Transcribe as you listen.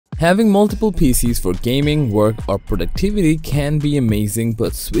Having multiple PCs for gaming, work, or productivity can be amazing,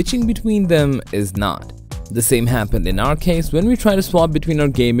 but switching between them is not. The same happened in our case when we tried to swap between our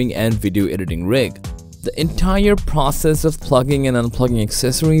gaming and video editing rig. The entire process of plugging and unplugging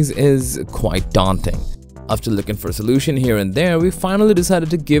accessories is quite daunting. After looking for a solution here and there, we finally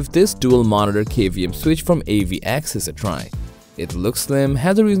decided to give this dual monitor KVM Switch from AV Access a try. It looks slim,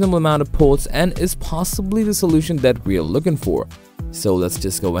 has a reasonable amount of ports, and is possibly the solution that we are looking for. So let's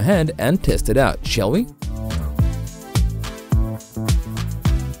just go ahead and test it out, shall we?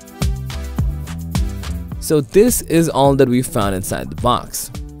 So this is all that we found inside the box.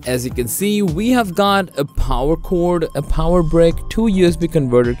 As you can see, we have got a power cord, a power brick, 2 USB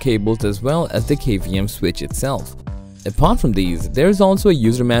converter cables, as well as the KVM Switch itself. Apart from these, there is also a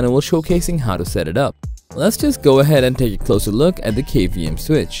user manual showcasing how to set it up. Let's just go ahead and take a closer look at the KVM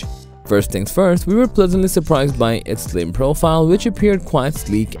Switch. First things first, we were pleasantly surprised by its slim profile, which appeared quite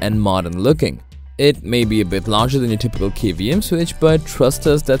sleek and modern looking. It may be a bit larger than your typical KVM Switch, but trust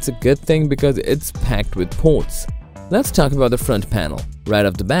us, that's a good thing because it's packed with ports. Let's talk about the front panel. Right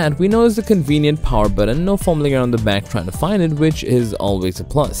off the bat, we notice the convenient power button, no fumbling around the back trying to find it, which is always a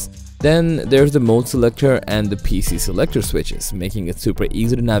plus. Then there's the mode selector and the PC selector switches, making it super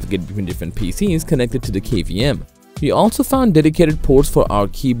easy to navigate between different PCs connected to the KVM. We also found dedicated ports for our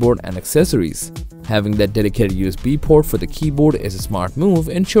keyboard and accessories. Having that dedicated USB port for the keyboard is a smart move,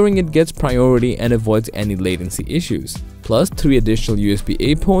 ensuring it gets priority and avoids any latency issues. Plus 3 additional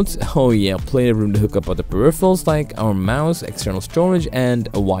USB-A ports, oh yeah, plenty of room to hook up other peripherals like our mouse, external storage, and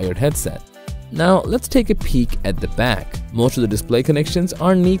a wired headset. Now let's take a peek at the back. Most of the display connections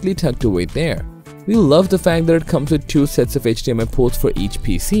are neatly tucked away there. We love the fact that it comes with 2 sets of HDMI ports for each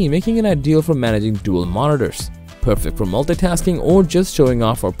PC, making it ideal for managing dual monitors. Perfect for multitasking or just showing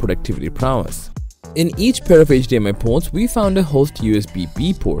off our productivity prowess. In each pair of HDMI ports, we found a host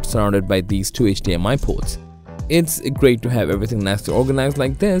USB-B port surrounded by these 2 HDMI ports. It's great to have everything nicely organized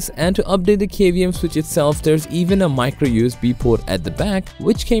like this, and to update the KVM Switch itself, there's even a micro USB port at the back,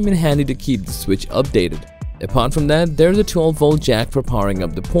 which came in handy to keep the Switch updated. Apart from that, there's a 12-volt jack for powering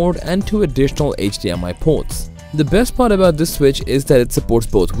up the port and 2 additional HDMI ports. The best part about this Switch is that it supports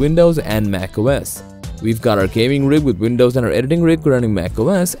both Windows and macOS. We've got our gaming rig with Windows and our editing rig running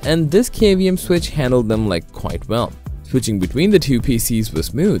macOS, and this KVM Switch handled them like quite well. Switching between the 2 PCs was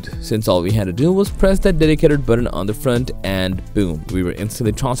smooth, since all we had to do was press that dedicated button on the front and boom, we were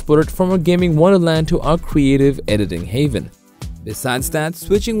instantly transported from our gaming wonderland to our creative editing haven. Besides that,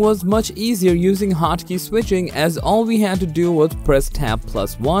 switching was much easier using hotkey switching, as all we had to do was press tab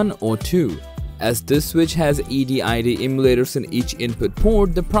 +1 or 2. As this Switch has ED/ID emulators in each input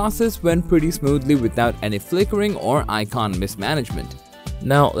port, the process went pretty smoothly without any flickering or icon mismanagement.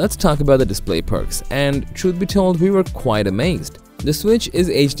 Now let's talk about the display perks, and truth be told, we were quite amazed. The Switch is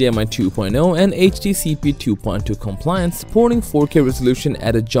HDMI 2.0 and HDCP 2.2 compliant, supporting 4K resolution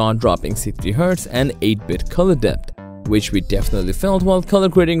at a jaw-dropping 60Hz and 8-bit color depth, which we definitely felt while color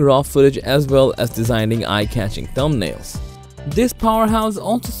grading raw footage as well as designing eye-catching thumbnails. This powerhouse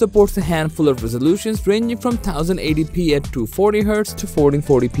also supports a handful of resolutions ranging from 1080p at 240Hz to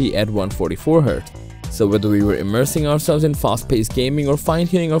 1440p at 144Hz. So whether we were immersing ourselves in fast-paced gaming or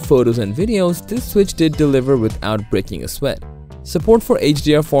fine-tuning our photos and videos, this Switch did deliver without breaking a sweat. Support for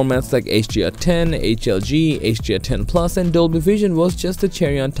HDR formats like HDR10, HLG, HDR10 Plus, and Dolby Vision was just the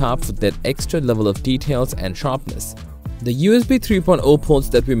cherry on top for that extra level of details and sharpness. The USB 3.0 ports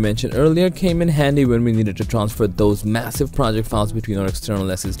that we mentioned earlier came in handy when we needed to transfer those massive project files between our external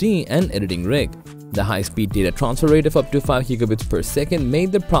SSD and editing rig. The high-speed data transfer rate of up to 5 gigabits per second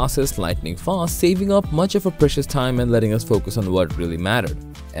made the process lightning fast, saving up much of our precious time and letting us focus on what really mattered.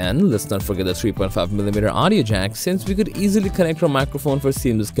 And let's not forget the 3.5mm audio jack, since we could easily connect our microphone for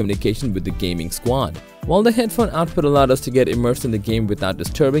seamless communication with the gaming squad, while the headphone output allowed us to get immersed in the game without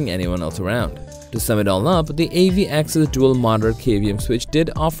disturbing anyone else around. To sum it all up, the AV Access dual monitor KVM Switch did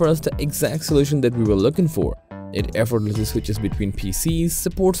offer us the exact solution that we were looking for. It effortlessly switches between PCs,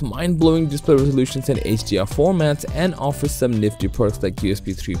 supports mind-blowing display resolutions and HDR formats, and offers some nifty perks like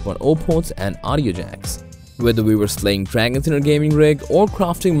USB 3.0 ports and audio jacks. Whether we were slaying dragons in our gaming rig or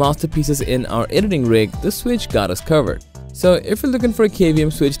crafting masterpieces in our editing rig, the Switch got us covered. So if you're looking for a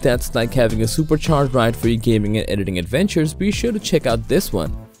KVM Switch that's like having a supercharged ride for your gaming and editing adventures, be sure to check out this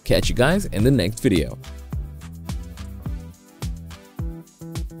one. Catch you guys in the next video.